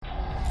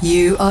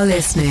You are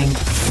listening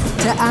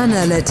to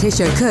Anna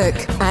Letitia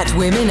Cook at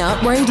Women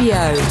Up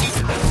Radio.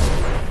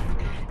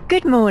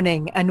 Good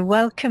morning and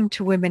welcome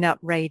to Women Up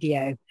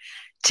Radio.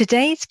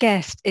 Today's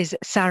guest is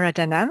Sarah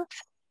Daninthe.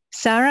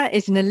 Sarah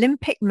is an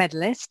Olympic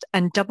medalist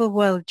and double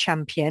world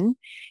champion.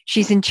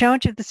 She's in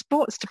charge of the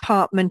sports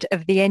department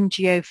of the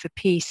NGO for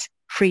Peace,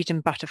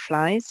 Freedom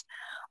Butterflies,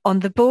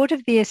 on the board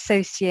of the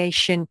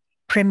association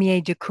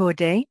Premier de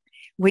Cordée,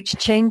 which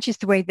changes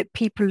the way that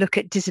people look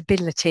at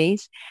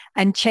disabilities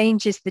and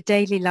changes the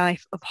daily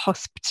life of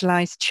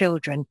hospitalized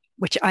children,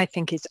 which I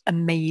think is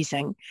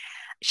amazing.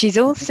 She's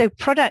also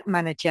product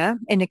manager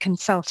in a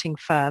consulting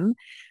firm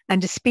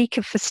and a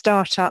speaker for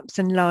startups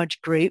and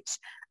large groups.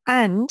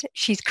 And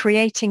she's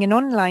creating an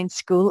online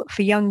school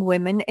for young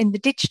women in the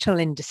digital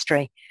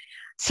industry.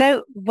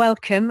 So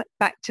welcome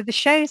back to the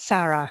show,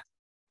 Sarah.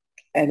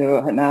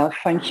 Hello, Anna.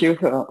 Thank you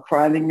for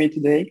having me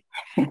today.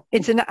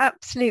 It's an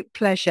absolute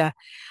pleasure.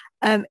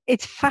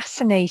 It's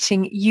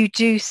fascinating. You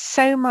do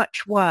so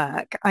much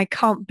work. I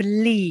can't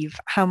believe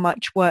how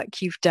much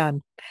work you've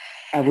done.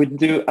 I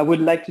would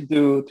like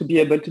to be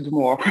able to do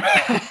more.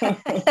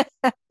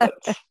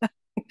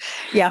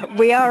 Yeah,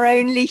 we are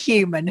only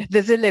human.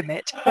 There's a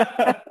limit.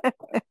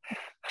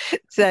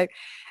 So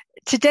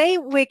today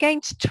we're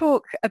going to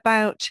talk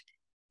about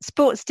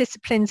sports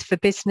disciplines for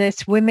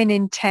business, women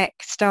in tech,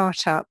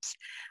 startups,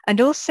 and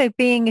also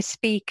being a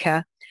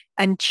speaker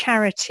and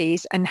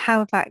charities and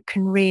how that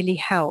can really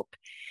help.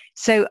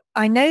 So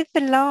I know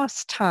the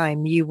last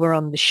time you were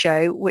on the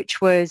show,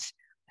 which was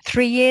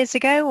 3 years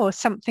ago or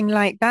something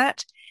like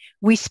that,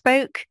 we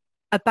spoke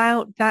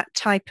about that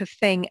type of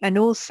thing and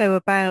also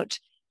about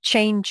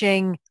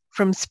changing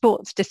from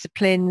sports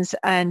disciplines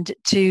and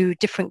to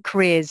different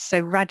careers, so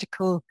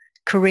radical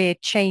career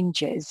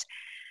changes.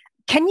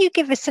 Can you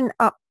give us an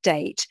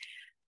update?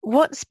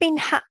 What's been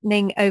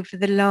happening over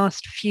the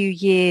last few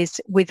years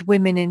with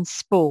women in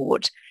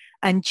sport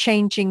and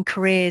changing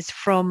careers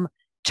from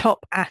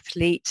top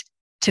athlete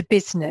to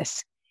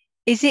business?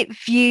 Is it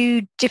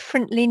viewed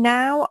differently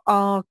now?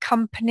 Are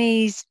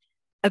companies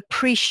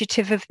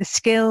appreciative of the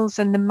skills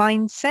and the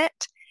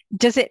mindset?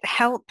 Does it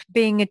help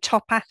being a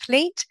top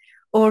athlete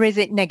or is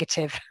it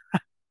negative?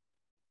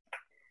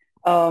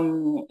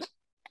 I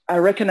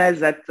recognize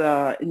that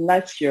in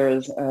last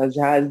years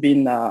there has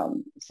been a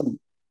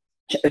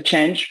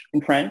change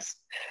in France.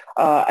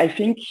 I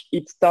think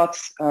it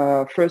starts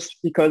first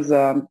because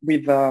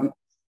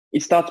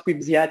it starts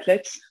with the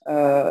athletes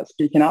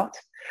speaking out.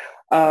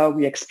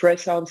 We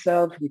express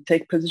ourselves, we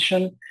take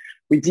position,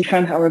 we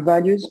defend our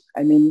values.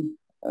 I mean,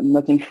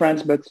 not in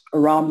France, but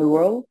around the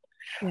world.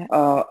 Yeah.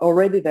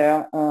 Already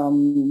there,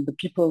 the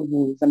people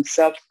who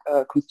themselves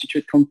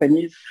constitute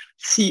companies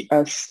see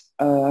us,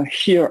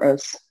 hear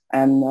us,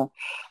 and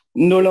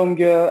no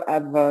longer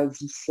have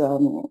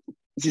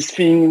this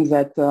feeling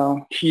that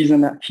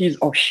he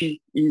or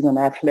she is an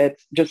athlete,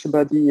 just a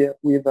body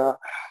with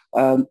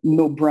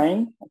no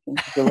brain. I think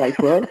is the right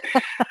word.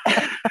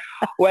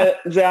 Well,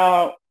 there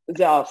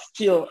are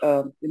still,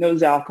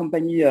 there are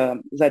companies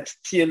that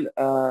still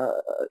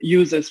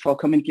use us for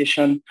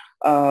communication.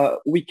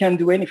 We can't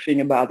do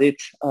anything about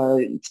it.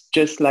 It's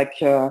just like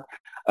the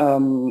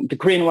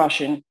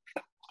greenwashing.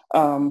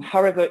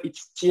 However, it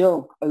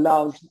still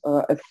allows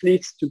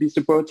athletes to be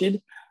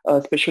supported,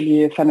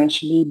 especially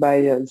financially,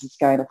 by this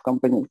kind of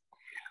company.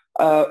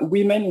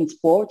 Women in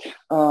sport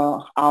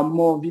are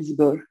more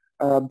visible,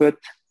 but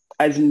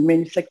as in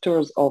many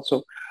sectors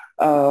also,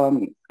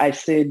 I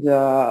said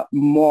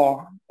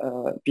more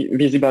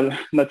visible,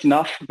 not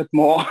enough, but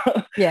more.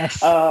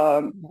 Yes.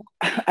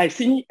 I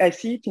see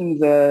it in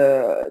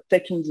the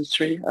tech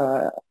industry.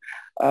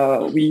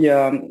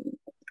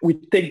 We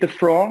take the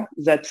floor.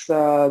 That's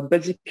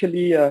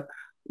basically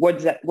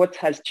what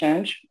has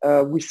changed.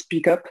 We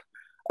speak up.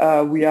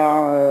 We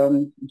are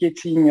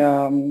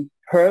getting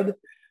heard,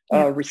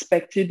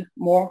 respected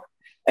more,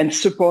 and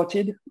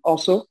supported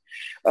also,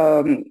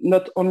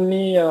 not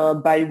only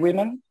by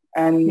women.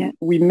 And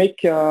we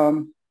make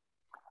the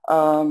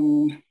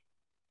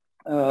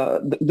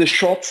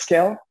short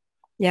scale.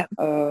 Yeah.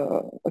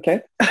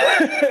 Okay.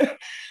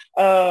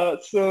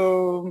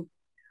 So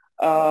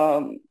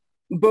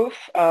both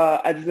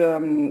at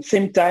the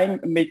same time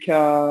make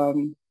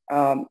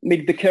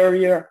the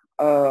career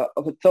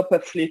of a top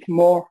athlete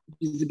more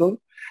visible.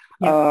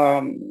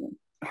 Yeah.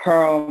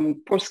 Her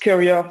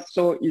post-career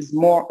is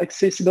more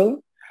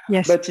accessible.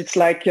 Yes. But it's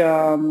like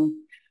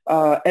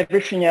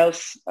everything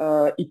else,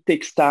 it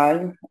takes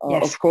time,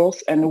 of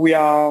course, and we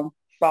are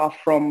far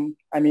from,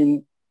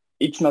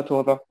 it's not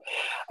over.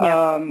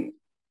 Yeah.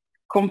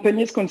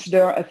 Companies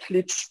consider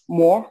athletes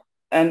more,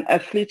 and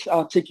athletes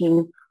are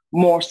taking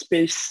more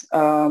space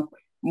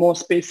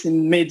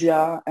in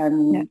media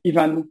and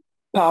even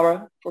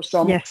power for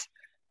some. Yes.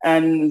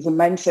 And the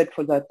mindset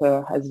for that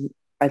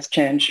has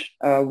changed.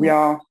 We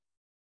are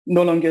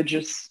no longer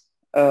just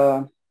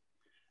a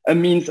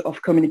means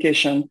of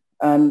communication.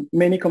 And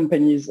many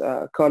companies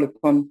call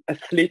upon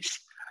athletes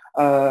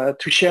to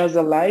share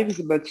their lives,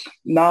 but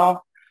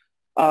now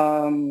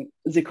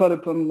they call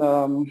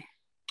upon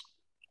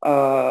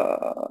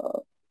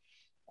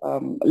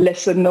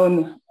lesser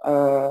known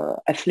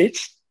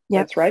athletes.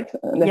 Yep. That's right,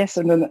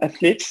 lesser known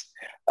athletes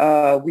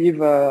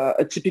with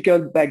a typical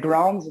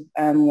background,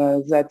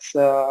 and that's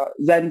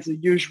than the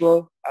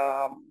usual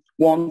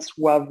ones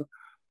who have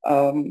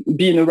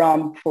been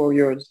around for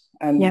years.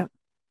 And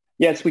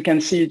yes, we can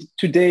see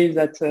today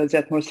that the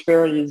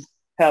atmosphere is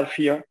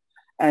healthier.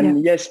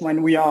 And yes,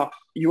 when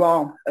you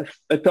are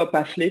a top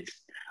athlete,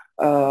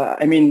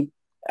 I mean,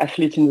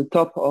 athlete in the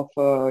top of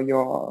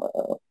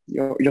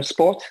your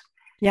sport.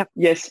 Yep.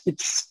 Yes,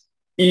 it's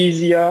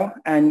easier,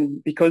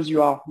 and because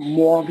you are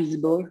more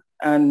visible,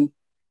 and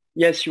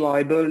yes, you are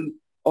able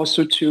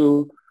also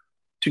to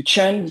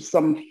change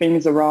some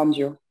things around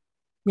you.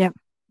 Yeah.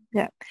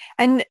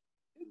 And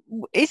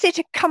is it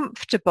a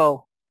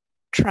comfortable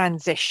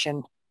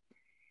transition?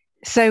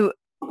 So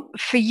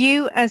for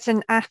you as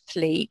an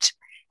athlete,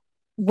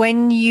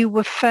 when you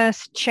were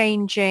first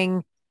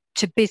changing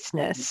to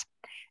business,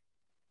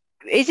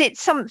 is it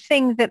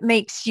something that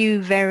makes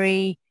you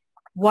very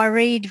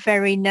worried,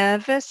 very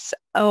nervous,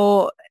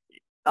 or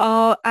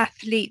are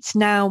athletes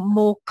now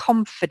more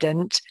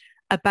confident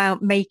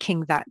about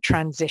making that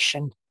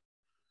transition?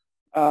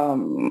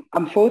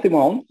 I'm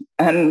 41,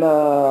 and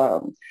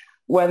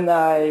when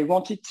I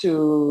wanted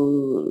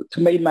to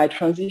make my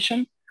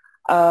transition,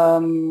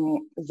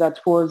 that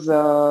was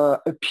a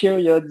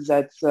period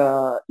that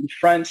in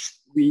France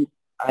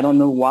I don't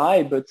know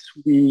why, but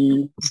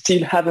we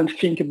still haven't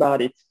think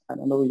about it. I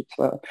don't know if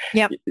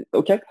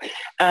okay,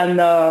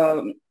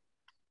 and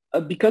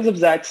because of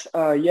that,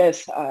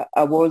 yes,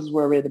 I was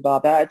worried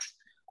about that.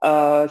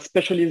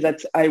 Especially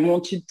that I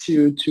wanted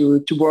to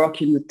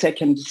work in the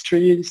tech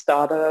industry,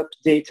 startup,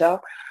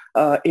 data,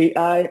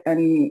 AI,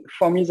 and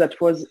for me that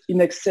was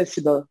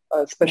inaccessible,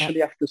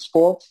 especially after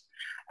sports.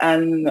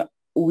 And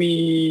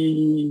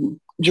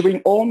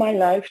during all my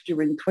life,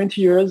 during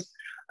 20 years,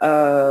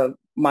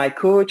 my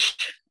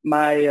coach,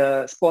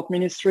 my sport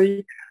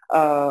ministry,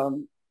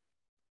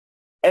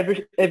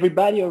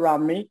 everybody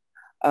around me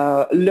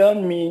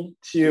learned me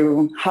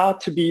how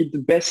to be the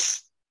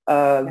best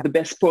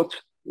sport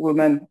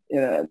woman,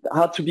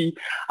 how to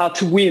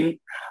win,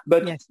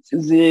 but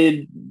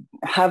they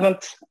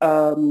haven't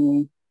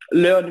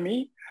learned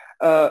me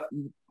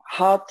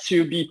how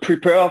to be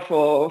prepared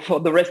for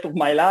the rest of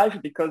my life,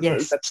 because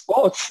that's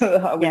sports.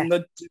 I will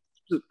not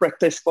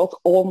practice sport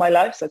all my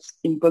life. That's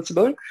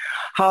impossible.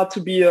 How to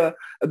be a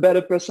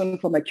better person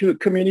for my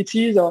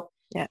communities.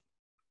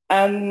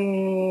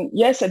 And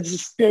yes, at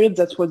this period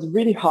that was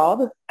really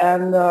hard,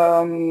 and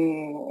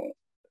the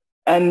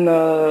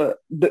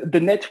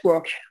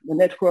network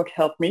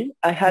helped me.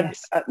 I had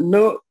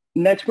no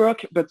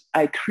network, but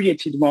I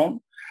created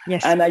one.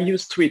 Yes. And I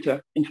used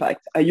Twitter. In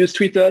fact, I used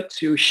Twitter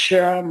to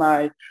share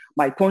my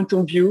point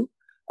of view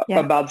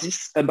about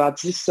this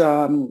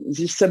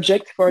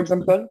subject, for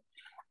example.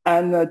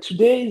 And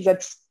today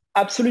that's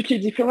absolutely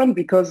different,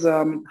 because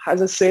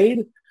as I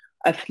said,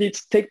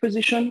 athletes take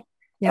position.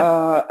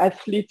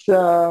 Athletes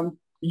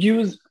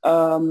use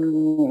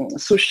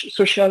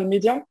social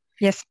media.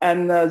 Yes.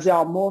 And they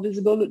are more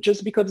visible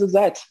just because of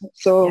that.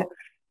 So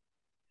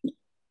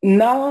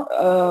now,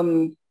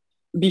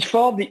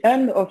 before the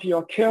end of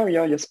your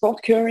career, your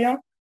sport career,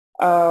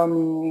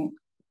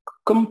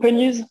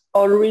 companies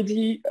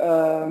already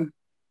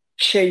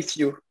chase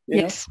you.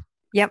 Yes.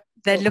 Yep.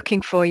 They're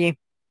looking for you.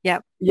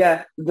 Yep.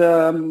 Yeah.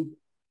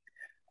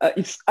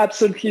 It's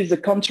absolutely the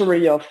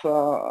contrary of.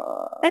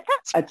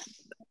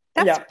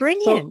 That's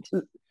brilliant.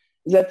 So,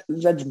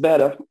 that's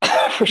better.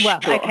 For sure.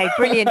 Okay,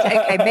 brilliant.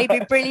 Okay,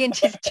 maybe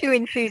brilliant is too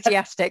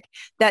enthusiastic.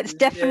 That's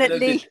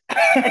definitely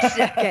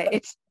okay.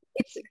 It's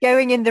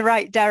going in the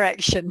right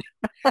direction.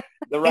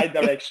 The right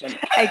direction.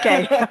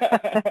 Okay,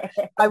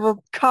 I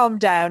will calm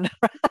down.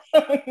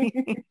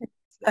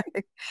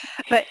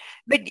 But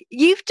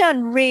you've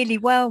done really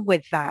well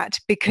with that,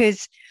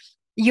 because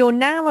you're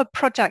now a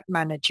product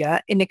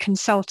manager in a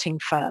consulting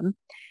firm,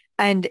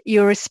 and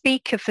you're a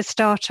speaker for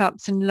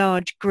startups and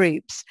large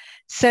groups.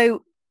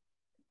 So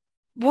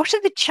what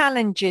are the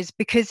challenges?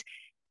 Because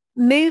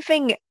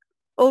moving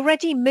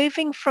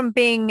from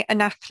being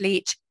an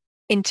athlete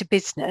into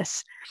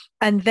business,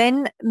 and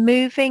then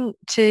moving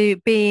to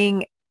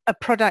being a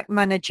product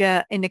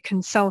manager in a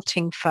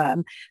consulting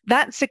firm,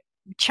 that's a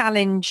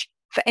challenge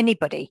for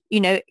anybody.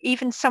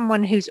 Even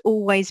someone who's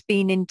always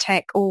been in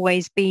tech,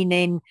 always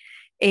been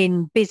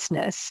in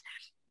business,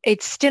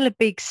 it's still a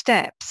big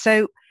step.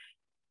 So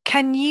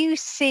can you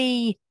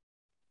see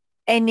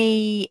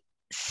any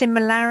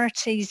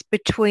similarities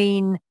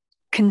between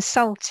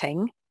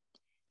consulting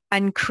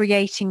and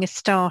creating a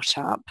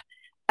startup,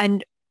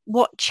 and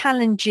what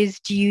challenges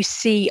do you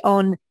see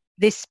on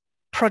this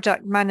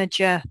product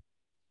manager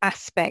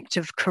aspect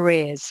of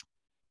careers?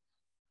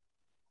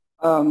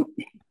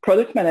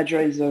 Product manager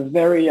is a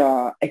very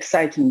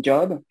exciting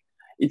job.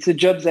 It's a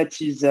job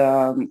that is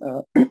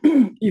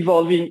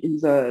evolving in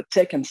the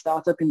tech and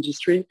startup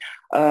industry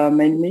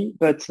mainly,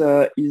 but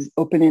is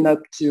opening up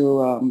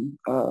to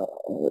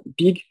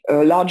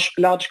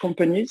large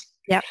companies.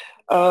 Yeah.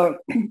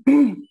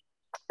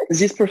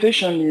 This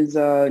profession is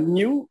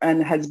new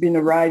and has been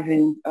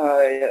arriving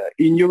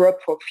in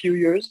Europe for a few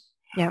years.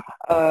 Yeah.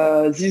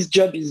 This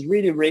job is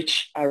really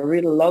rich. I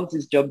really love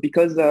this job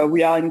because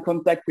we are in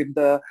contact with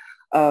the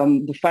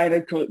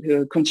final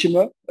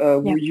consumer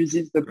who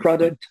uses the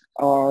product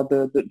or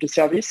the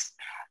service,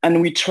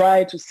 and we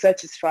try to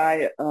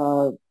satisfy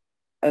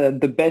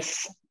the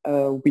best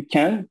we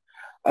can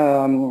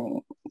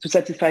to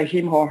satisfy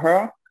him or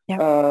her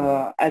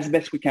as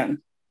best we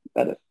can.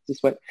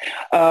 This way,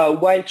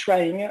 while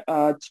trying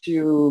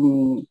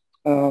to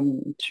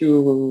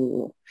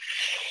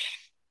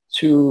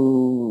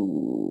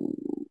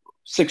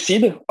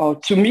succeed or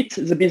to meet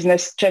the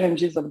business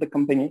challenges of the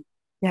company.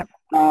 Yeah.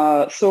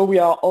 So we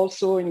are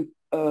also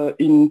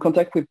in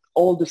contact with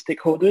all the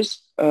stakeholders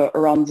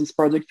around this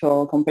project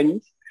or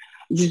companies.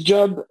 This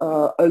job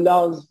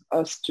allows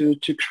us to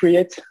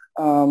create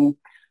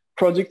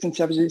products and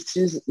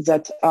services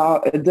that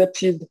are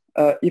adapted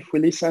if we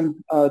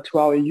listen to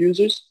our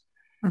users.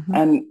 Mm-hmm.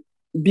 And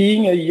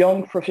being a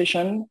young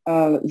profession,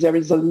 there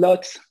is a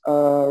lot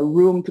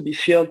room to be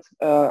filled,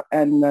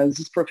 and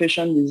this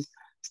profession is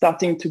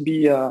starting to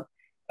be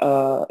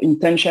in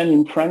tension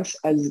in France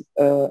as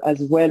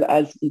well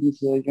as in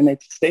the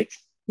United States.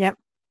 Yeah.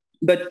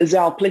 But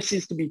there are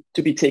places to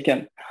be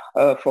taken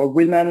for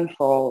women,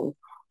 for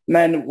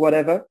men,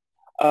 whatever.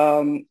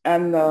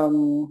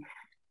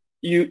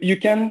 You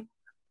can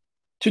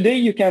today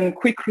you can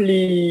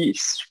quickly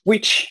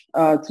switch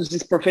to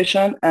this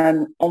profession,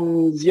 and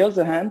on the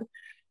other hand,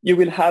 you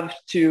will have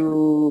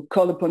to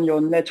call upon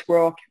your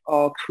network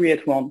or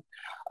create one.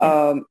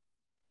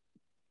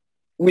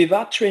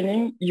 Without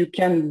training, you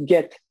can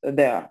get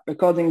there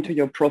according to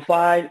your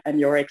profile and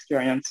your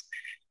experience.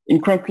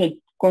 In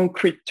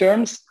concrete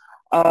terms,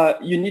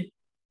 you need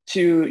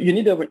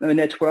a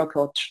network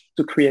or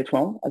to create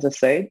one, as I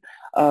said.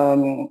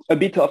 A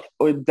bit of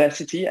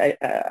audacity,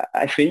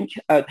 I think,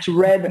 to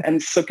read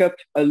and soak up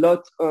a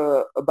lot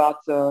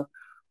about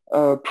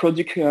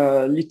product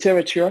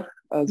literature.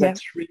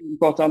 That's really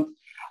important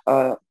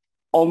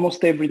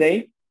almost every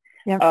day.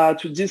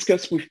 To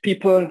discuss with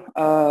people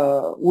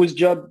whose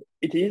job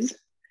it is,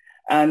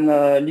 and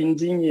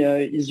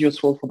LinkedIn is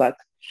useful for that.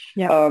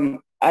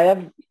 I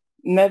have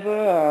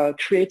never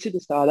created a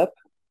startup,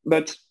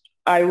 but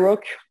I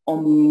work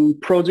on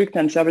product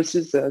and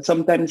services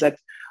sometimes that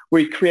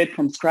we create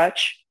from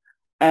scratch.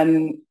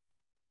 And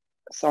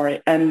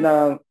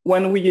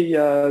when we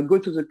go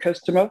to the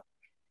customer,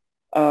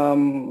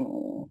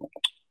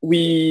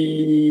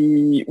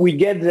 we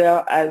get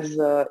there as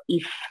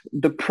if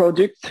the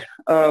product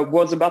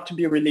was about to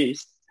be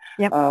released.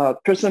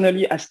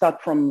 Personally, I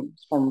start from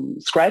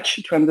scratch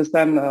to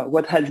understand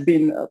what has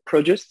been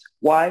produced,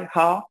 why,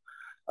 how,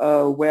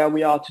 where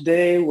we are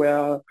today,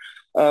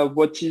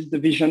 what is the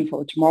vision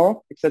for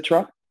tomorrow,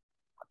 etc.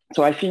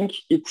 So I think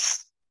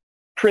it's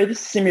pretty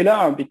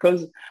similar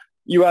because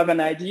you have an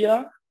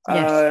idea,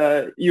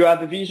 you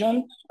have a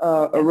vision,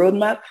 a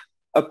roadmap,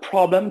 a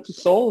problem to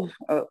solve,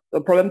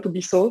 a problem to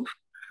be solved.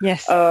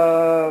 Yes.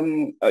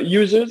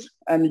 Users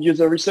and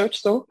user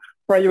research. So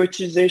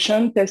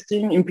prioritization,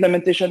 testing,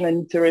 implementation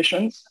and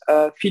iterations,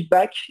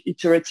 feedback,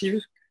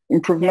 iterative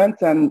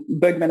improvement, and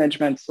bug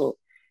management. So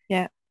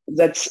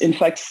that's in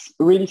fact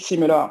really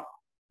similar.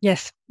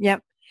 Yes. Yeah.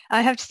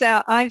 I have to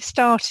say I've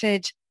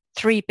started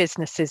 3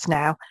 businesses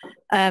now.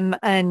 And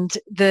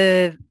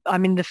the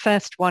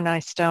first one I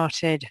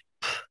started,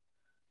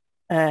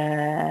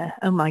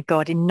 oh my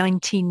God, in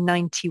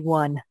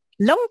 1991,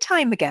 long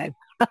time ago.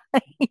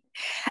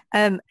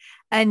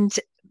 And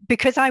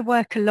because I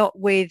work a lot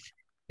with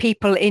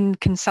people in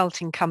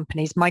consulting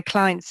companies, my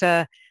clients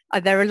there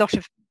are a lot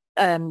of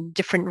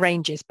different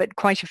ranges, but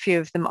quite a few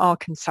of them are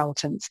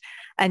consultants.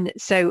 And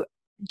so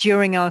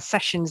during our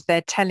sessions,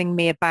 they're telling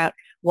me about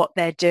what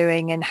they're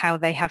doing and how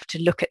they have to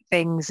look at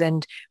things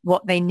and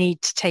what they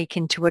need to take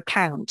into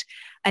account.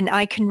 And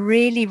I can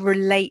really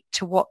relate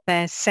to what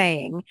they're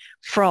saying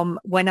from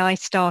when I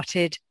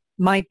started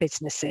my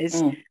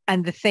businesses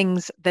and the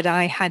things that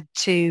I had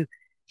to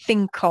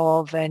think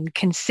of and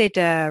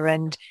consider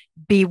and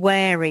be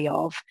wary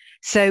of.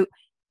 So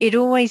it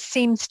always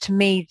seems to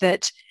me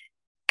that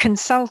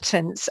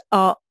consultants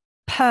are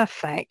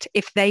perfect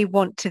if they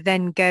want to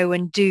then go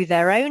and do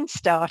their own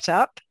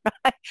startup.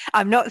 Right?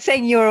 I'm not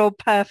saying you're all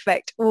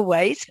perfect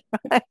always,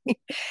 right?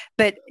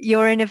 But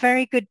you're in a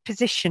very good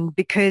position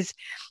because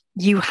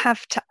you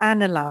have to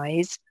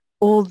analyze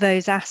all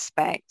those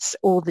aspects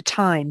all the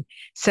time.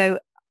 So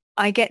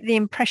I get the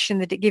impression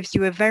that it gives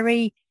you a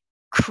very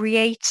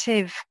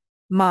creative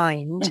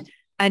mind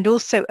and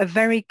also a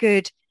very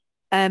good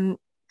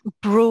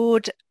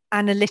broad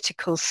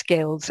analytical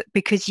skills,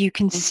 because you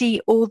can see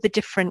all the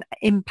different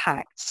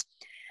impacts.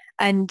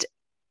 And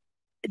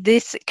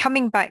this,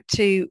 coming back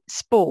to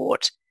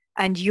sport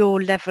and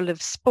your level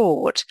of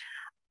sport,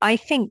 I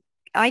think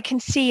I can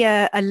see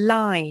a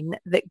line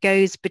that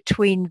goes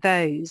between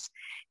those,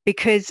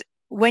 because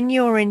when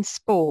you're in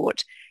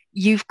sport,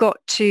 you've got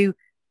to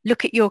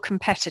look at your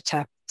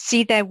competitor,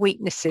 see their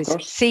weaknesses,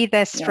 see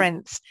their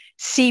strengths,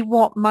 see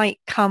what might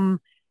come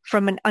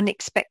from an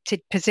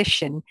unexpected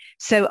position.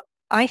 So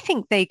I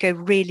think they go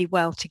really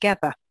well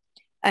together.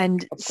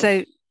 And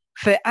so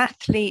for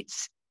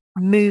athletes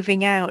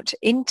moving out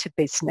into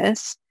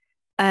business,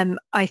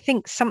 I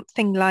think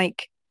something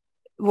like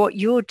what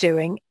you're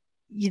doing,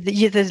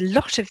 there's a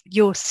lot of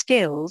your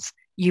skills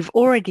you've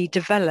already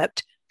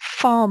developed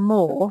far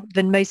more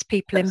than most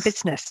people in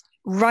business,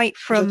 right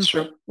from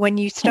when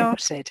you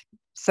started.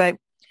 So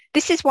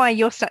this is why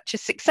you're such a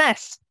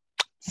success.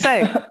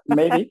 So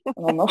maybe, I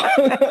don't know.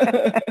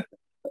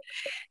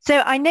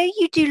 So I know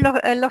you do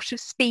a lot of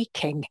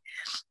speaking.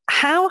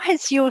 How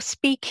has your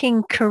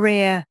speaking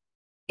career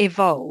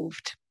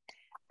evolved?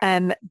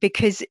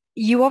 Because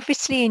you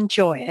obviously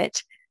enjoy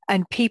it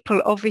and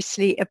people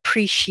obviously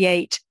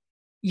appreciate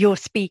your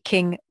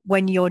speaking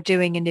when you're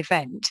doing an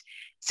event.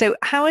 So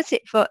how has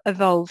it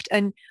evolved,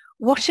 and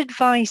what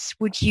advice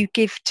would you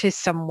give to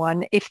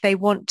someone if they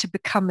want to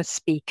become a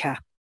speaker?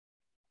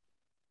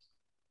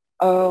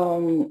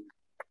 I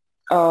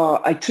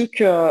took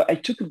a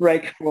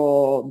break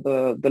for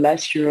the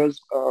last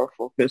years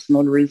for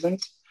personal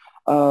reasons.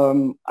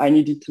 I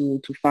needed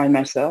to find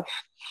myself,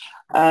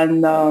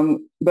 and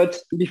but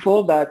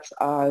before that,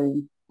 I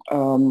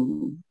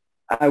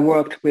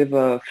worked with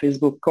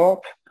Facebook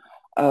Corp,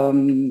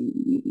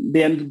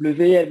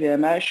 BMW,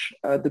 LVMH,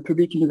 the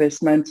Public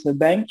Investment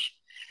Bank,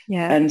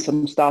 and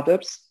some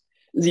startups.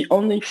 The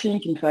only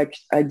thing, in fact,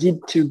 I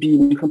did to be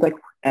in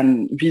contact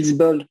and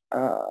visible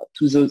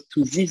to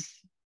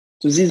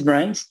these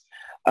brands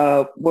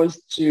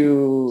was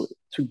to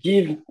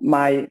give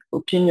my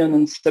opinion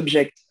on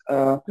subject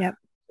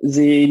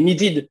they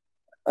needed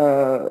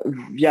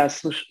via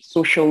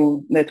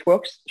social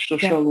networks,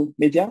 social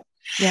media,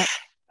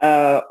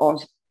 or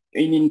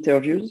in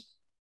interviews.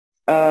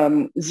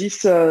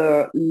 This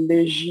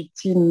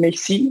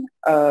legitimacy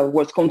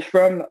was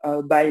confirmed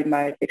by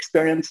my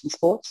experience in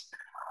sports.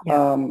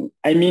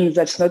 I mean,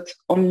 that's not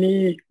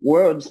only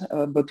words,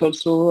 but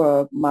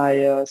also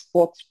my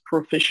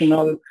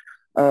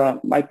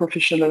my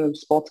professional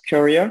sports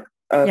career.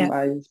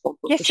 My sport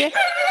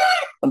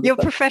Your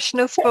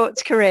professional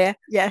sports career,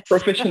 yes.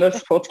 Professional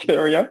sports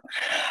career.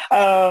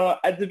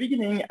 At the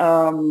beginning,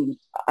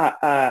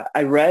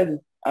 I read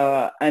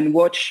and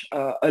watched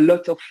a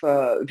lot of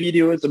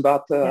videos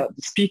about the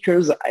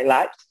speakers I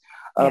liked,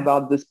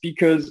 about the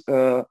speakers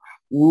who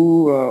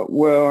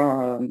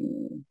were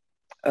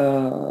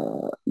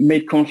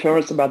made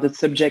conference about the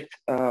subject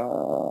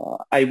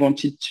I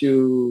wanted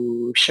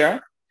to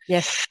share.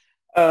 Yes.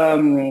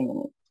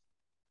 And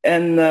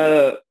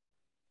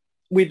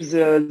with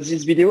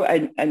this video,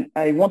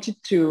 I wanted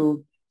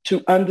to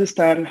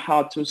understand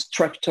how to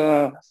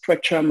structure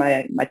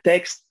my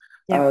text,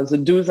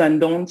 the do's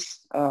and don'ts.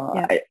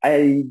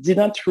 I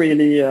didn't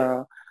really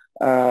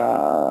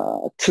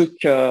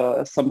took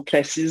some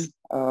classes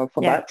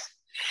for that.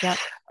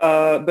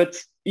 But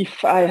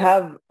if I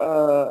have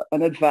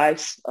an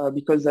advice,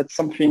 because that's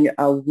something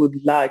I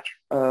would like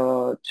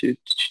to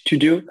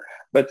do,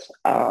 but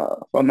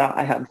for now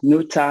I have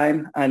no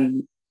time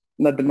and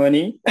not the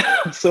money.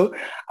 So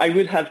I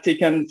would have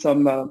taken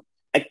some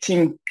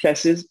acting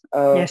classes,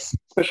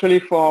 especially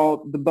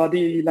for the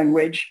body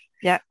language,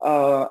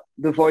 the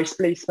voice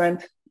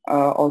placement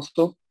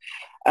also,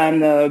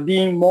 and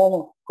being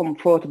more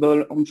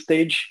comfortable on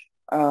stage,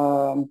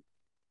 and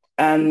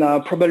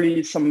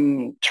probably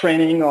some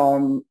training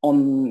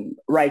on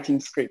writing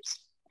scripts.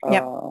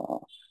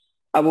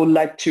 I would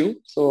like to.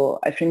 So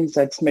I think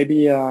that's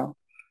maybe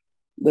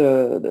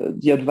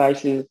the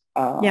advice is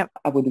I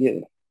would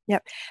give.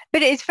 Yep.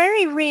 But it's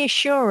very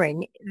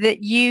reassuring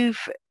that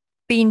you've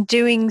been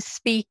doing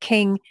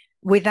speaking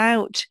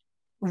without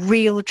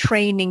real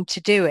training to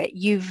do it.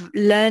 You've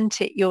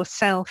learnt it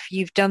yourself.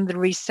 You've done the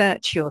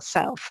research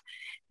yourself,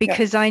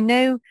 because I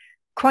know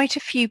quite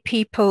a few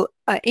people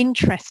are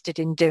interested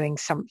in doing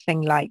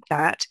something like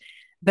that,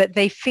 but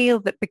they feel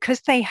that because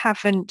they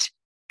haven't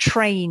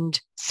trained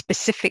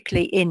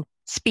specifically in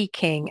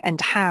speaking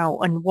and how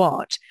and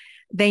what,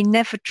 they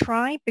never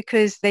try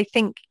because they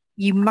think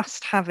you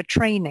must have a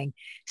training.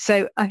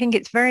 So I think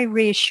it's very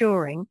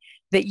reassuring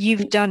that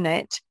you've done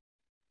it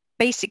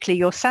basically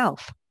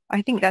yourself.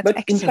 I think that's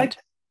excellent.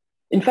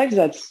 In fact,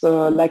 that's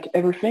like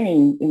everything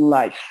in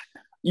life.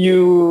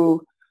 I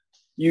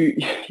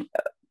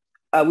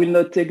will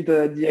not take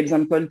the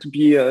example to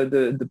be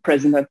the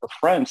president of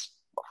France.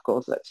 Of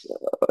course, that's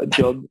a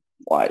job.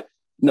 Why?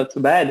 Not so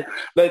bad.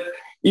 But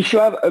if you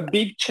have a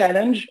big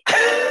challenge,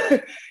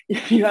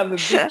 we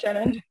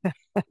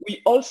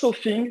also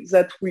think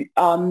that we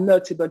are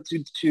not able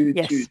to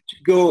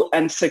go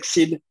and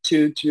succeed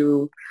to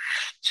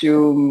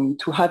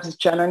have this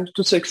challenge,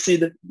 to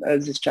succeed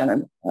this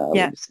challenge.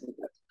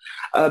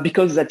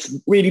 Because that's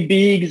really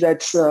big,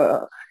 that's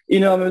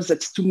enormous,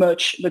 that's too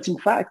much. But in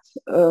fact,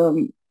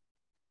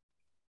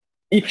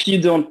 if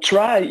you don't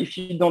try, if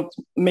you don't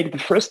make the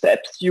first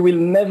steps, you will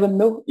never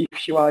know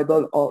if you are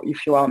able or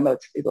if you are not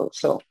able.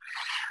 So,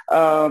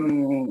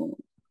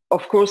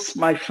 of course,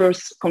 my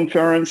first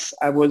conference,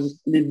 I was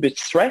a little bit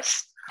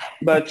stressed,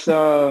 but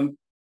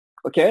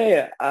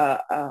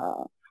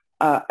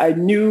I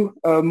knew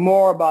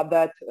more about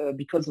that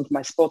because of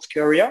my sports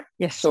career.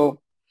 Yes. So,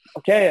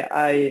 okay,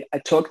 I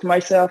talk to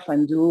myself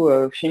and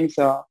do things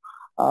I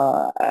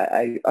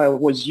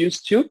was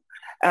used to.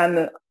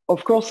 And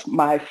of course,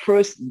 my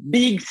first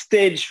big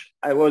stage,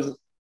 I was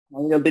a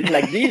little bit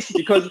like this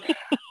because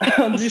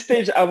on this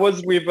stage I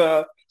was with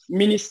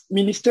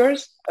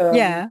ministers.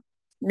 Yeah.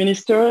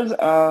 Ministers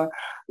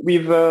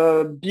with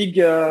big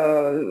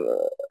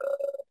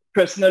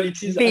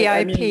personalities,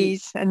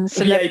 VIPs and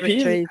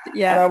celebrities. VIPs.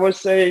 Yeah. And I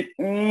was saying,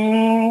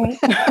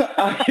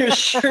 are you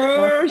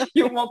sure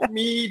you want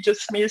me,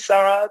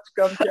 Sarah, to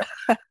come here?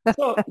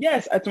 So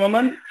yes, at the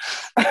moment,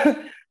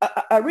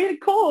 I really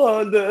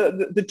call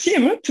the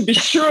team to be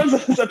sure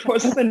that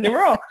wasn't any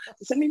wrong.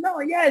 They said me, no,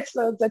 yes,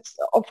 that's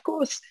of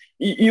course.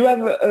 You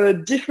have a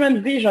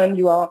different vision.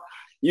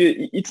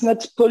 It's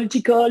not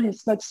political,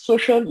 it's not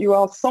social. You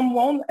are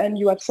someone and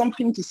you have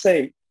something to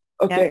say.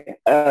 Okay,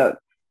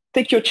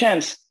 take your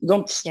chance.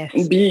 Don't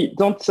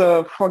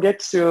forget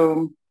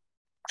to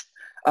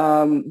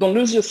don't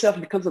lose yourself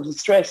because of the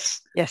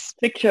stress. Yes.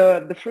 Take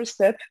the first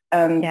step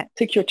and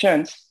take your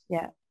chance.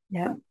 Yeah.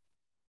 Yeah.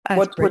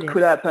 What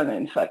could happen,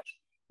 in fact?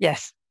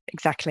 Yes,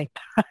 exactly.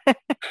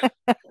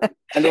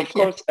 And of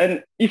course,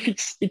 and if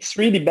it's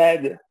really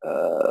bad,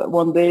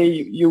 one day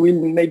you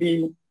will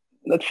maybe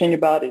not think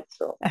about it.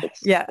 So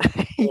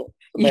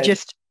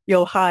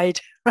you'll hide.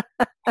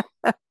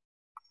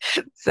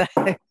 So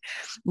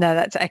no,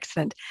 that's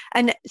excellent.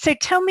 And so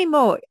tell me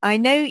more. I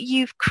know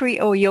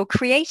you're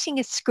creating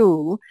a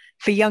school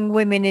for young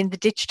women in the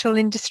digital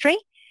industry.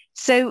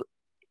 So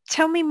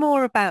tell me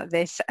more about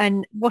this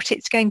and what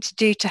it's going to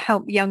do to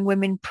help young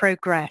women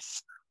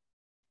progress.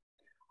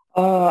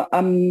 I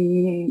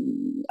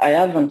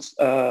haven't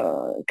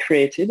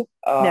created.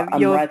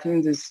 I'm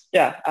writing this.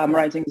 Yeah, I'm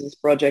writing this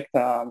project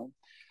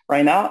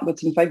right now.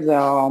 But in fact, there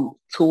are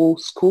two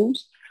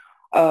schools.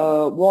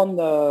 One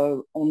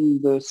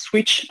on the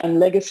switch and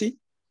legacy,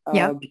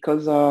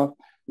 because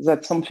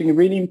that's something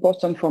really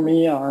important for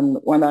me. And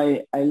when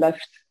I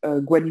left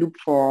Guadeloupe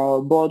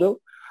for Bordeaux,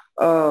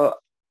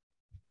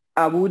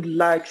 I would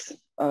like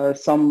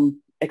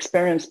some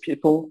experienced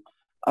people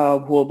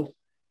would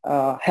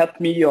help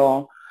me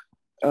or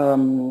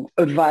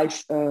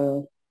advise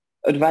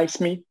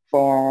me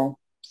for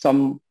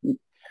some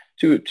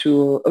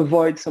to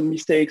avoid some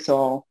mistakes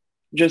or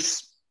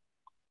just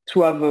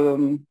to have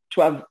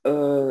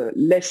a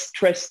less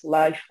stressed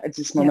life at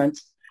this moment.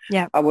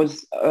 Yeah. Bordeaux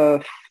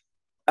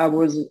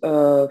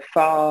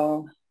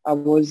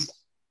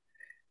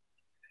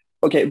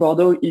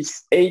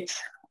is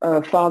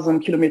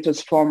 8,000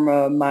 kilometers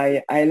from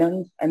my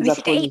island, and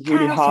that was 8,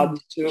 really hard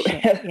to.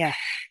 Yeah.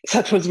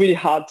 That was really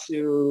hard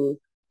to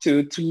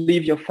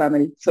leave your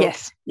family. So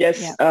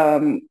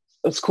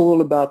a school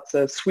about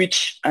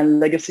switch and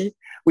legacy,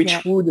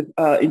 which would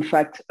in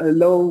fact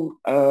allow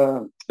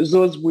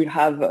those who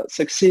have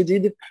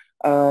succeeded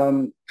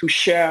to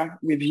share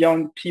with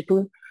young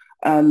people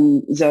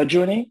their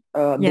journey,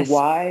 the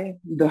why,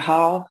 the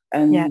how,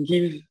 and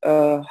give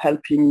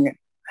helping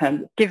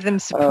hand. Give them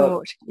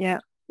support.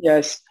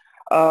 Yes.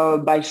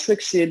 By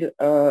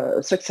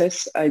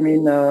success, I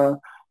mean a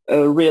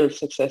real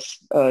success,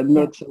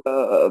 not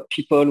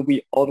people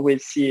we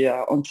always see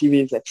on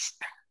TV.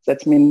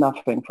 That means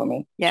nothing for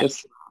me.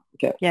 Yes.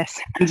 Yes.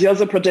 And the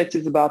other project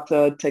is about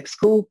tech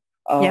school.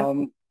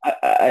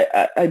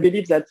 I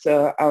believe that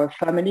our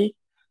family,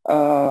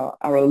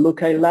 our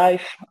local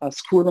life,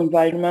 school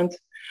environment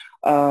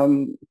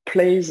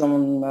plays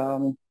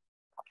on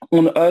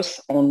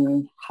us,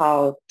 on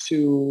how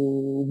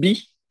to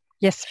be.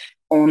 Yes.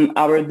 On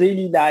our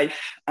daily life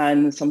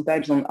and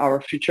sometimes on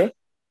our future.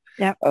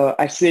 Yeah.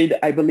 I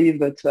believe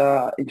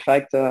that, in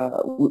fact,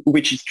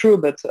 which is true,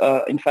 but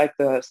in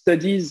fact,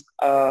 studies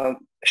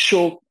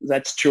show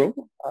that's true.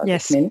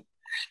 Yes.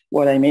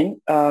 What I mean.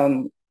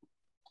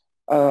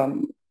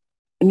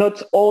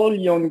 Not all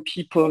young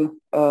people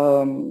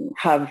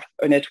have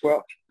a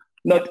network.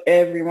 Not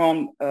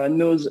everyone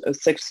knows a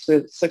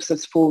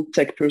successful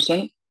tech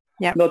person.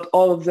 Yeah. Not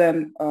all of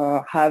them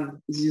have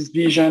this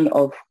vision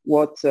of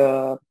what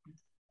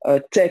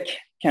tech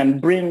can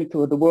bring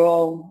to the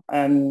world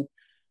and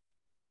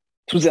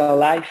to their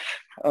life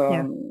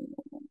at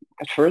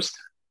first.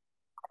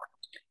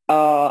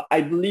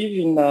 I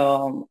believe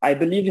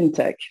in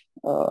tech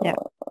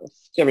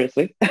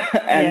seriously,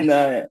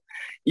 and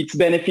its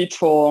benefits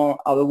for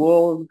our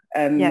world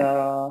and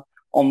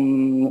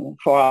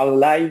for our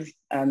lives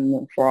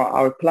and for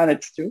our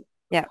planets too.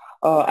 Yeah.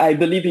 I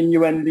believe in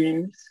human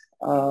beings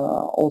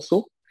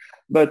also,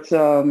 but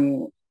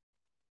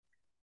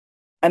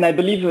and I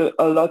believe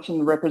a lot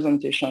in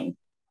representation.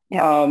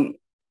 Yeah.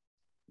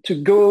 To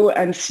go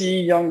and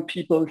see young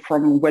people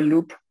from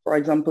Guadeloupe, for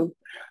example,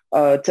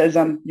 tell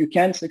them you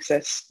can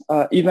success,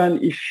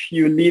 even if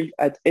you live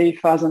at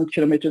 8,000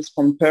 kilometers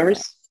from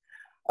Paris.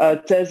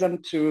 Tell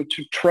them to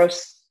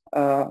trust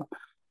that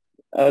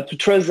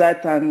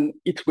and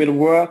it will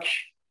work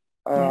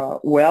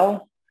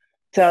well.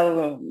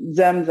 Tell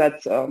them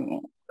that,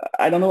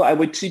 I don't know, I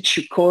would teach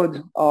you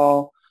code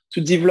or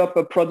to develop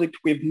a product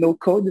with no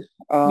code.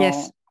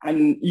 Yes.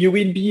 And you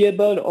will be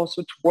able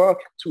also to work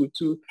to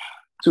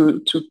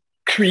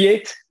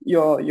create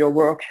your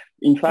work,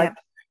 in fact,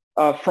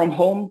 from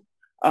home,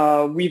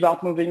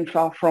 without moving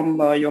far from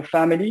your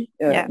family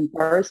in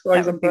Paris, for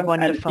that would be example,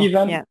 wonderful.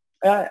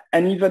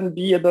 and even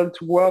be able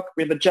to work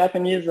with a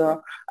Japanese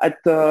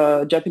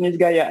Japanese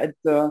guy at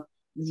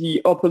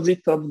the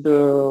opposite of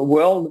the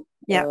world,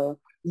 the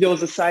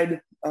other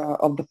side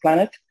of the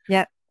planet.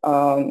 Yeah,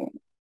 that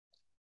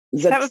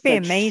would be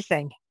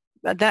amazing.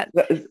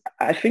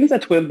 I think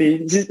that will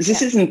be.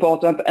 This is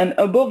important, and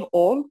above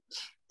all,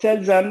 tell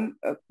them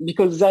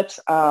because that's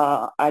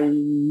I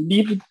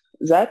lived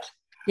that.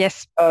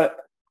 Yes.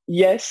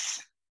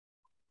 Yes,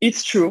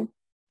 it's true.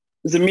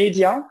 The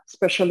media,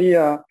 especially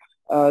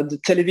the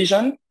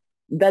television,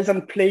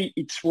 doesn't play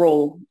its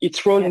role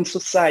in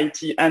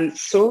society, and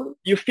so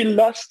you feel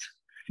lost.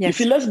 Yes. You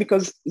feel lost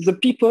because the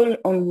people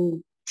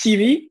on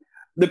TV,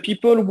 the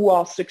people who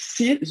are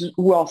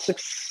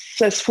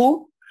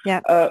successful,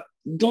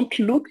 don't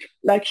look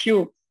like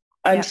you,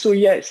 and so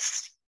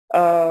yes,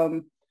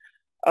 to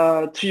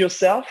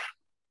yourself,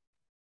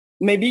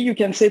 maybe you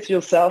can say to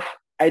yourself,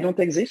 "I don't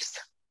exist."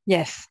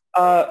 Yes.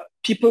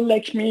 People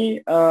like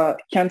me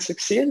can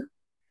succeed.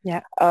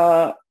 Yeah.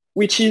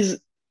 Which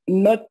is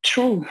not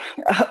true.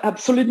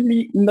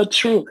 Absolutely not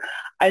true.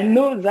 I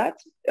know that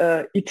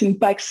it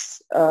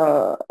impacts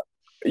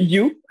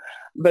you,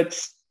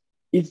 but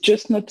it's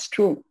just not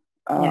true.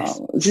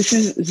 This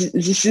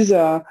is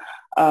a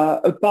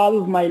part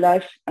of my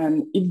life,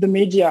 and if the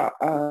media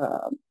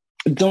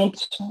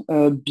don't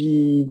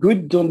be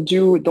good, don't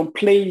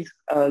play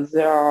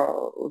their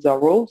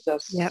roles, their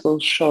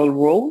social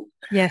role.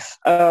 Yes.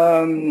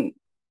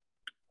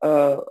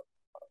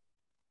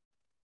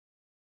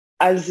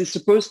 As they're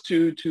supposed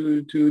to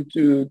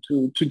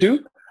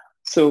do.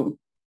 So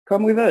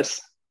come with us.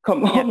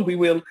 Come on,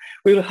 we'll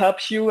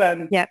help you,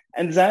 and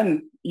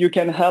then you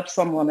can help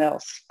someone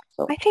else.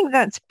 So. I think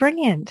that's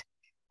brilliant.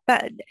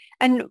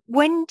 And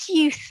when do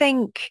you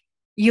think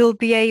you'll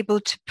be able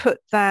to put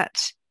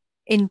that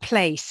in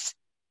place?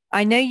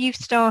 I know you've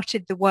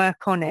started the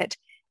work on it.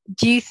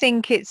 Do you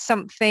think it's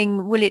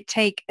something, will it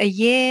take a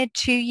year,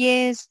 2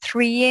 years,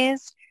 3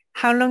 years?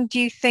 How long do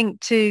you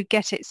think to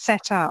get it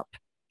set up?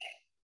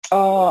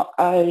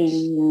 I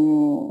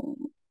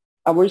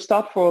will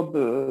start for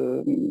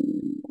the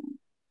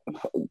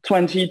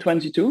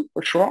 2022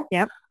 for sure.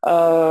 Yeah.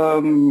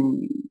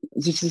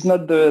 This is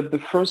not the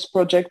first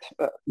project.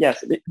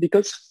 Yes,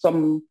 because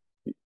some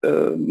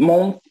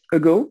month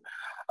ago,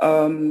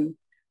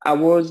 I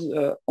was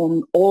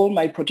on all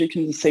my projects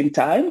at the same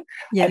time.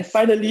 Yes. And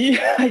finally,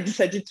 I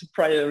decided to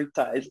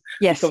prioritize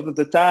because of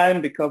the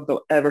time, because of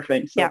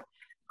everything. So,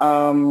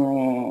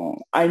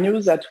 I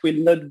knew that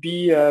will not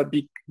be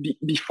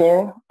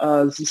before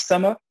this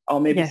summer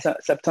or maybe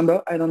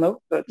September. I don't know,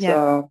 but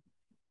so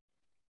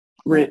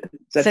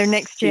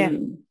next year.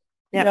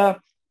 Yeah.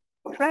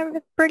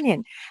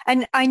 Brilliant.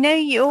 And I know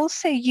you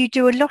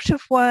do a lot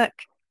of work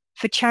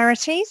for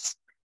charities.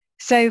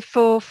 So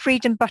for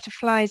Freedom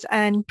Butterflies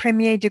and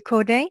Premier de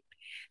Cordée.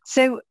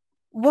 So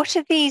what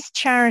are these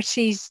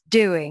charities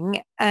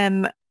doing?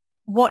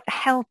 What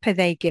help are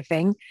they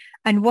giving?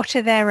 And what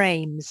are their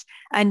aims?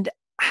 And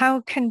how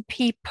can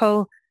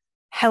people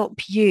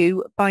help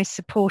you by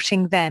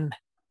supporting them?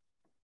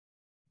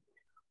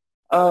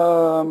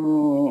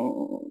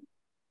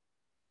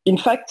 In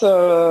fact,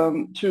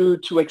 to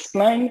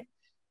explain,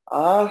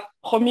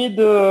 Premier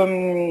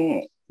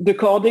de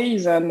Cordée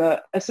is an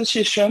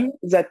association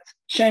that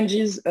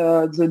changes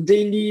the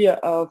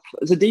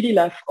daily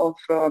life of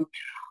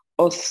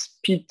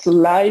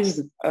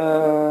hospitalized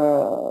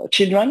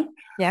children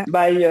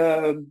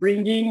by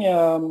bringing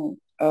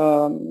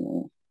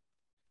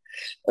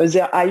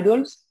their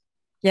idols.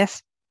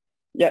 Yes.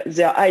 Yeah,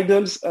 their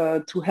idols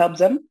to help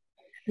them.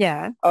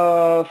 Yeah.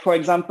 For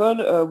example,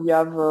 we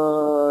have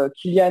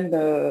Kylian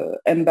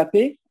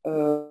Mbappé.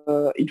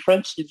 In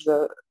French, is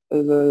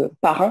the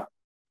parrain.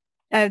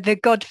 The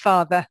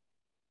godfather.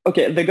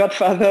 Okay, the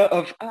godfather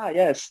of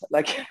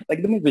like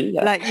the movie.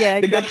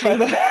 Yeah. The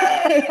godfather,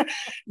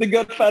 the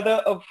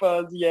godfather of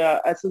the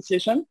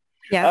association.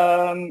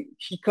 Yeah.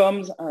 He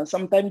comes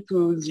sometimes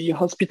to the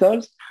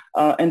hospitals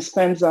and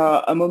spends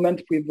a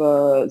moment with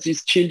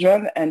these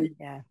children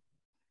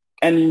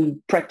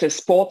and practice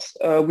sports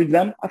with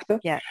them after.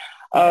 Yeah.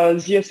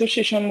 The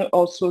association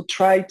also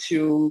tried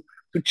to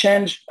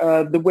change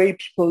the way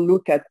people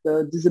look at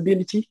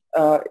disability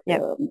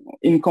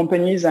in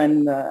companies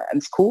and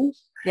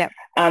schools. Yeah.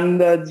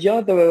 And the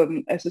other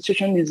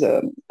association is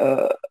a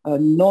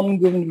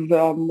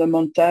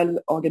non-governmental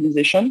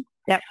organization,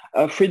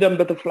 Freedom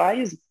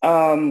Butterflies.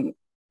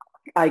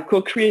 I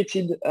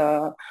co-created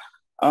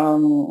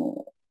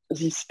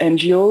this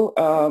NGO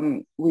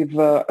with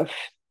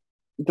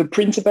the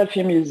principal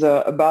theme is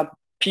about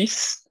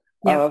peace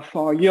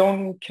for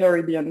young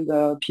Caribbean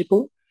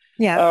people.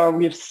 Yeah.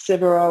 With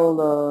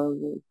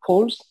several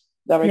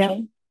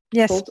directions.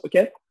 Yes. Calls,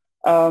 okay.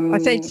 I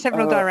say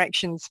several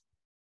directions.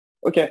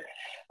 Okay.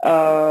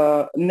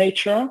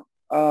 Nature,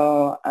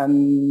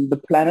 and the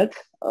planet,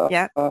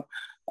 art,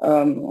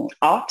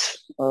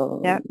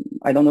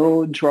 I don't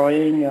know,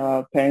 drawing,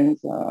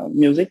 paints,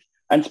 music,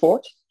 and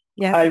sport.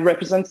 Yeah. I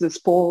represent the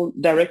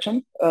sport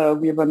direction.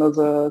 We have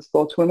another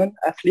sportswoman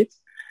athlete.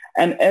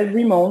 And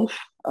every month,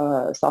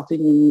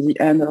 starting in the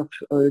end of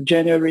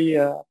January,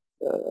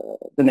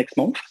 the next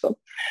month,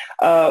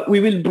 we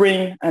will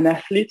bring an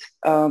athlete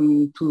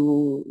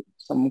to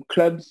some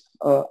clubs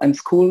and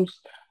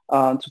schools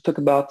to talk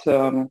about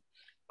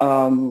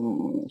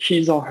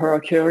his or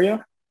her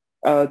career,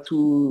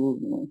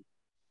 to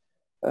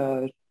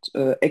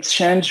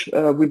exchange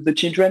with the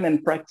children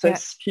and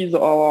practice his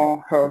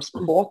or her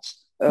sport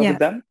with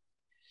them.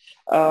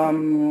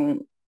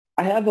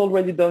 I have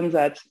already done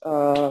this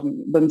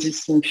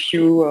in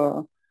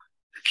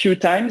few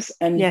times,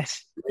 and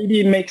it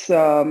really makes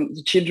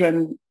the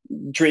children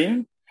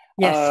dream.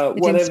 Yes,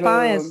 it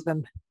inspires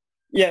them.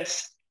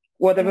 Yes,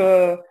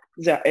 whatever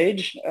their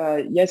age,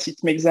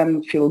 it makes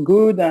them feel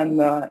good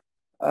and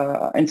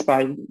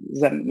inspire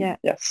them. Yeah.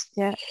 Yes.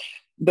 Yeah.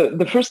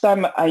 The first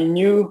time I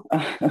knew,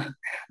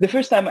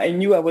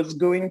 I was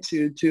going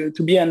to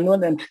be an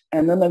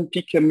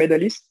Olympic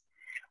medalist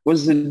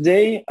was the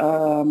day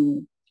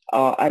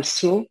I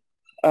saw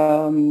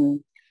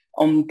on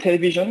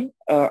television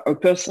a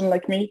person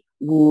like me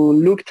who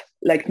looked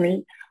like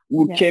me,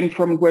 who came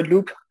from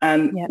Guadeloupe,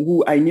 and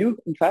who I knew,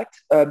 in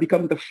fact,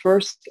 become the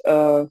first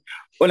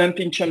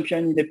Olympic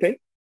champion in épée.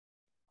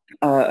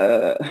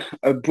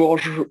 A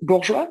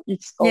bourgeois,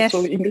 it's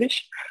also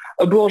English,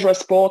 a bourgeois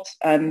sport,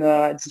 and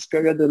at this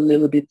period a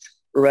little bit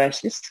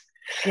racist.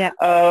 Yeah.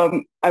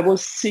 I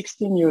was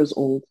 16 years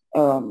old,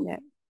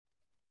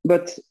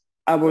 but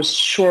I was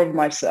sure of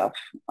myself.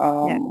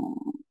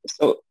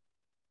 So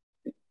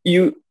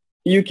you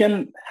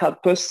can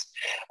help us.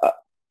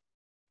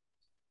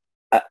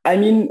 I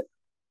mean,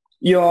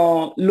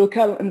 your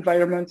local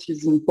environment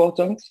is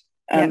important,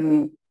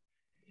 and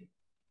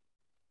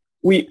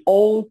we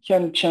all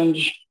can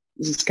change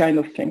this kind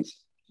of things.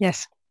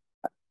 Yes.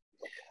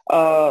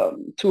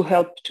 To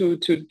help to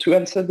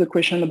answer the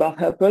question about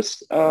help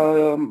us,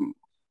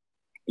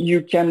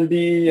 you can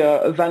be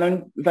a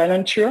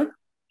volunteer.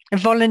 A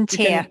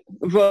volunteer.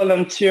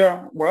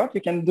 Volunteer work.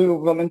 You can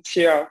do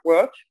volunteer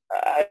work.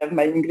 I have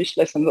my English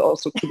lesson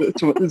also to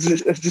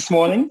this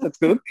morning. That's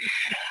good.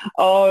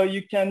 Or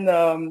you can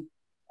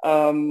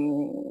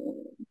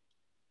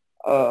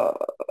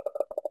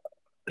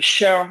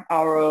share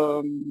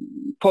our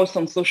post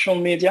on social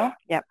media.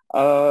 Yeah.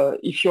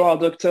 If you are a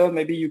doctor,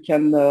 maybe you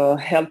can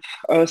help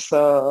us,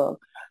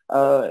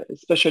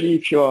 especially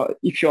if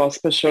you are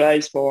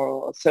specialized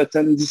for a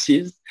certain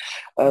disease.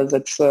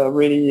 That's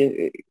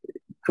really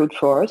good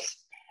for us.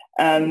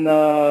 And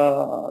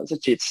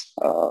that's it.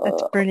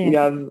 That's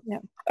brilliant.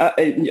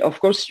 Of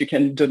course, you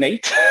can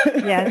donate.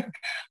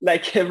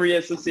 Like every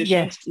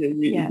association,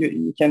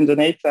 you can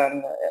donate,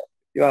 and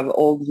you have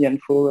all the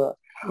info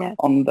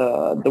on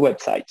the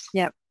website.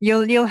 Yeah,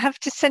 you'll have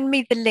to send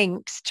me the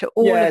links to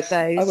all of those,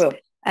 I will.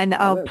 And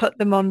I'll put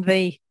them on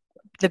the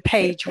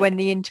page when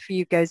the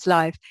interview goes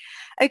live.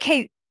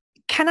 Okay,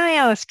 can I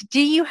ask,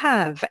 do you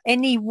have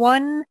any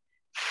one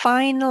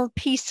final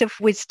piece of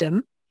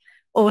wisdom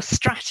or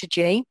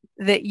strategy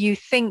that you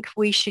think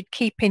we should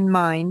keep in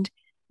mind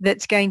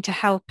that's going to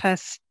help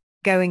us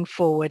going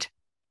forward?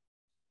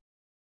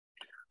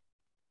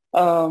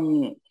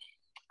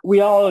 We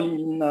are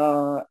in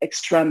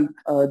extreme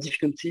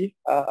difficulty.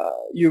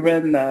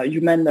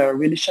 Human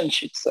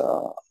relationships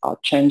are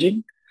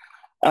changing.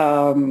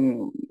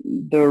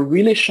 The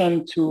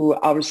relation to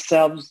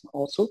ourselves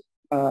also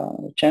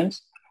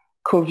changed.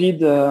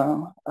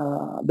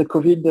 The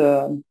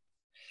COVID,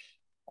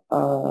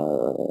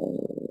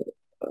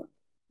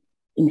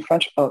 in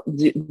French,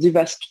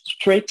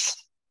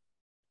 devastates.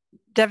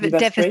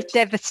 Devastates.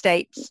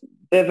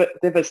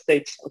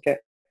 Devastates. Okay.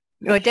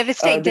 Or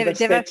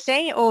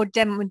devastate or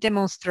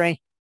demonstrate?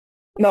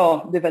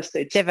 No,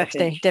 devastates.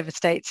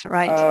 Devastates,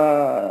 right.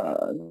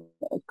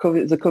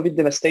 The COVID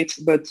devastates,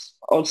 but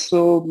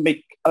also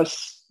make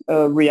us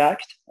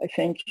react, I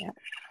think. Yeah.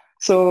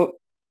 So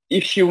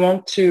if you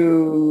want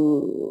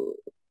to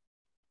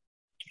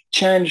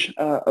change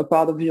a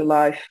part of your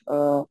life,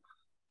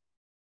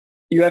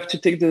 you have to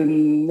take the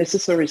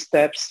necessary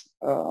steps.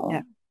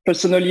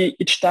 Personally,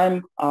 each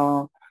time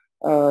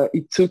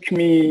it took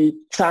me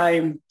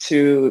time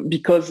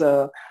because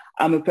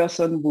I'm a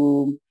person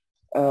who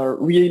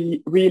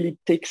really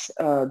takes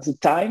the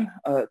time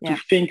to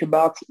think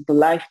about the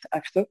life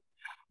after,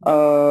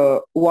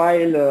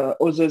 while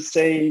others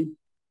say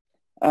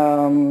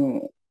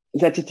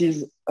that it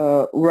is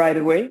right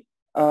away.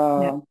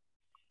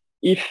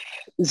 If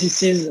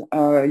this is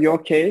your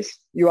case,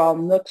 you are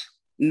not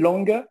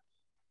longer.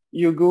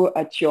 You go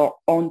at your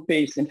own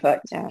pace, in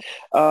fact.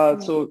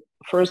 So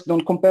first,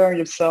 don't compare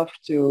yourself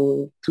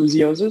to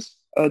the others,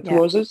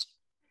 others.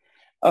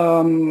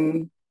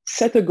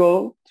 Set a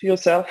goal to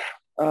yourself.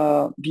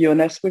 Be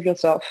honest with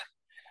yourself.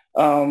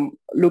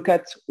 Look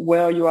at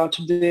where you are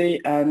today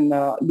and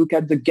look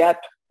at the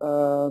gap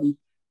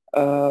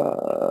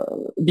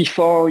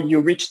before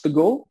you reach the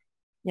goal.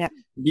 Yeah.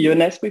 Be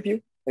honest with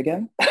you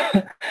again.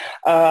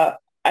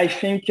 I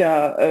think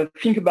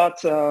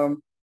about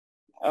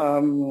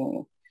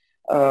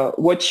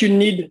what you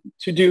need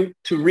to do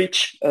to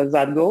reach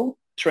that goal.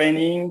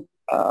 Training,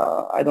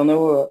 I don't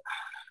know,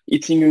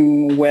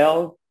 eating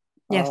well.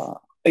 Yes.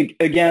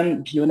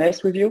 Again, be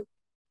honest with you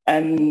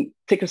and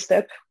take a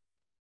step.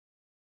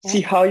 Yeah.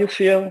 See how you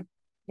feel,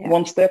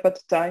 one step at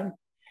a time.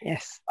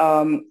 Yes.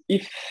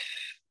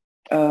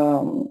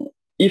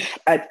 If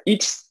at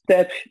each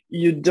step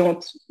you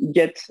don't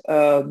get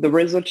the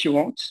result you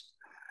want,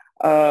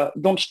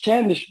 don't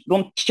change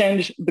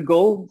the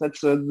goal.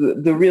 That's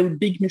the real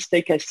big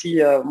mistake I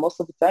see most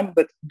of the time.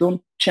 But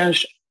don't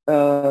change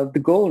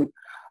the goal.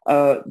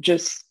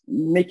 Just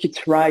make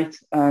it right,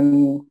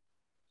 and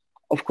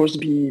of course,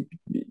 be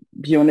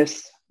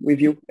honest with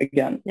you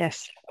again.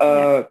 Yes.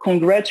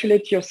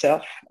 Congratulate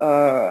yourself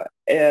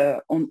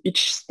on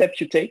each step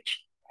you take.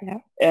 Yeah.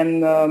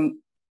 And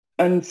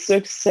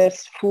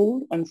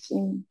unsuccessful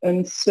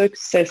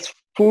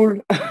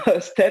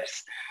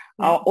steps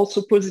are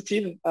also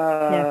positive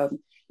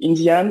in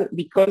the end,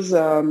 because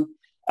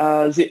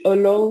they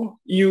allow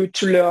you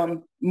to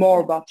learn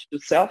more about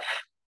yourself.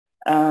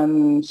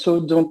 And so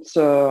don't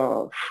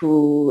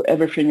throw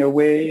everything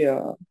away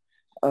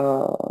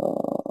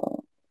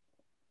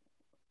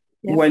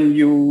when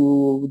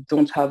you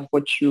don't have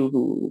what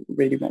you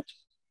really want.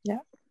 Yeah,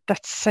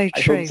 that's so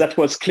true. I hope that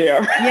was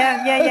clear.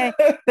 Yeah.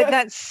 But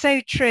that's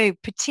so true,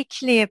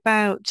 particularly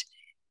about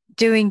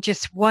doing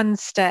just one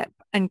step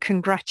and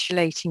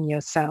congratulating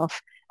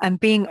yourself and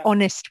being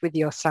honest with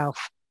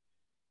yourself.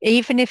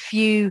 Even if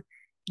you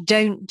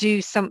don't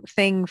do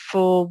something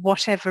for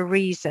whatever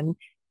reason,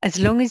 as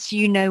long as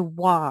you know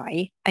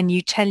why and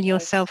you tell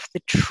yourself the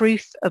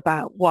truth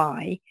about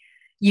why,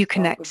 you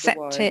can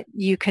accept it,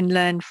 you can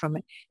learn from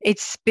it.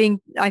 It's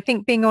I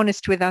think being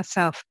honest with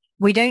ourselves.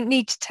 We don't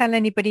need to tell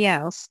anybody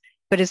else,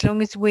 but as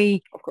long as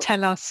we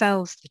tell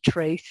ourselves the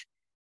truth,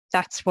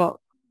 that's what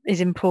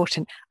is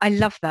important. I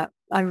love that.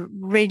 I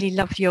really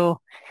love your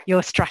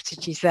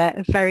strategies there.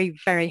 Very,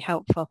 very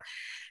helpful.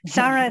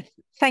 Sarah,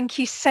 thank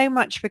you so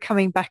much for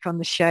coming back on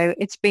the show.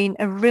 It's been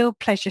a real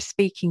pleasure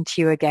speaking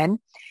to you again.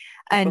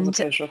 It was a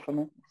pleasure for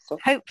me.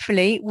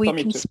 Hopefully we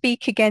can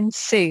speak again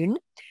soon.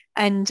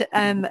 And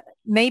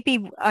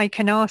maybe I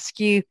can ask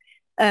you,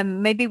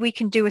 maybe we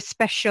can do a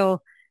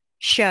special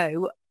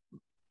show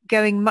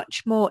going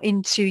much more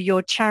into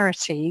your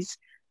charities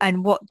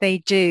and what they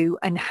do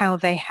and how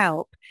they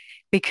help,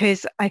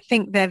 because I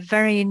think they're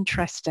very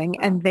interesting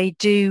and they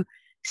do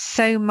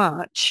so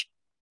much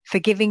for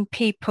giving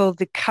people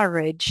the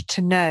courage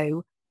to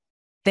know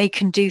they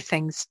can do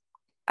things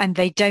and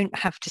they don't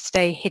have to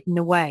stay hidden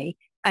away.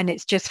 And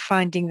it's just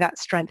finding that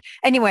strength.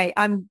 Anyway,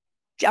 I'm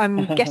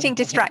getting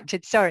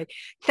distracted. Sorry.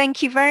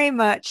 Thank you very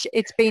much.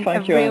 It's been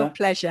a real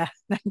pleasure.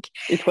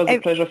 It was a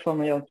pleasure for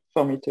me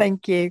too.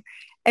 Thank you.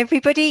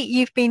 Everybody,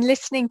 you've been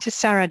listening to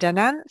Sarah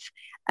Daninthe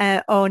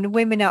on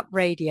Women Up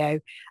Radio.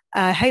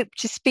 I hope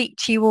to speak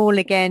to you all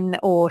again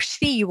or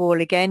see you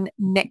all again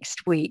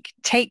next week.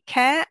 Take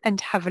care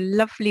and have a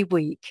lovely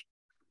week.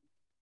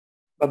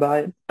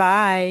 Bye-bye.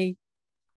 Bye.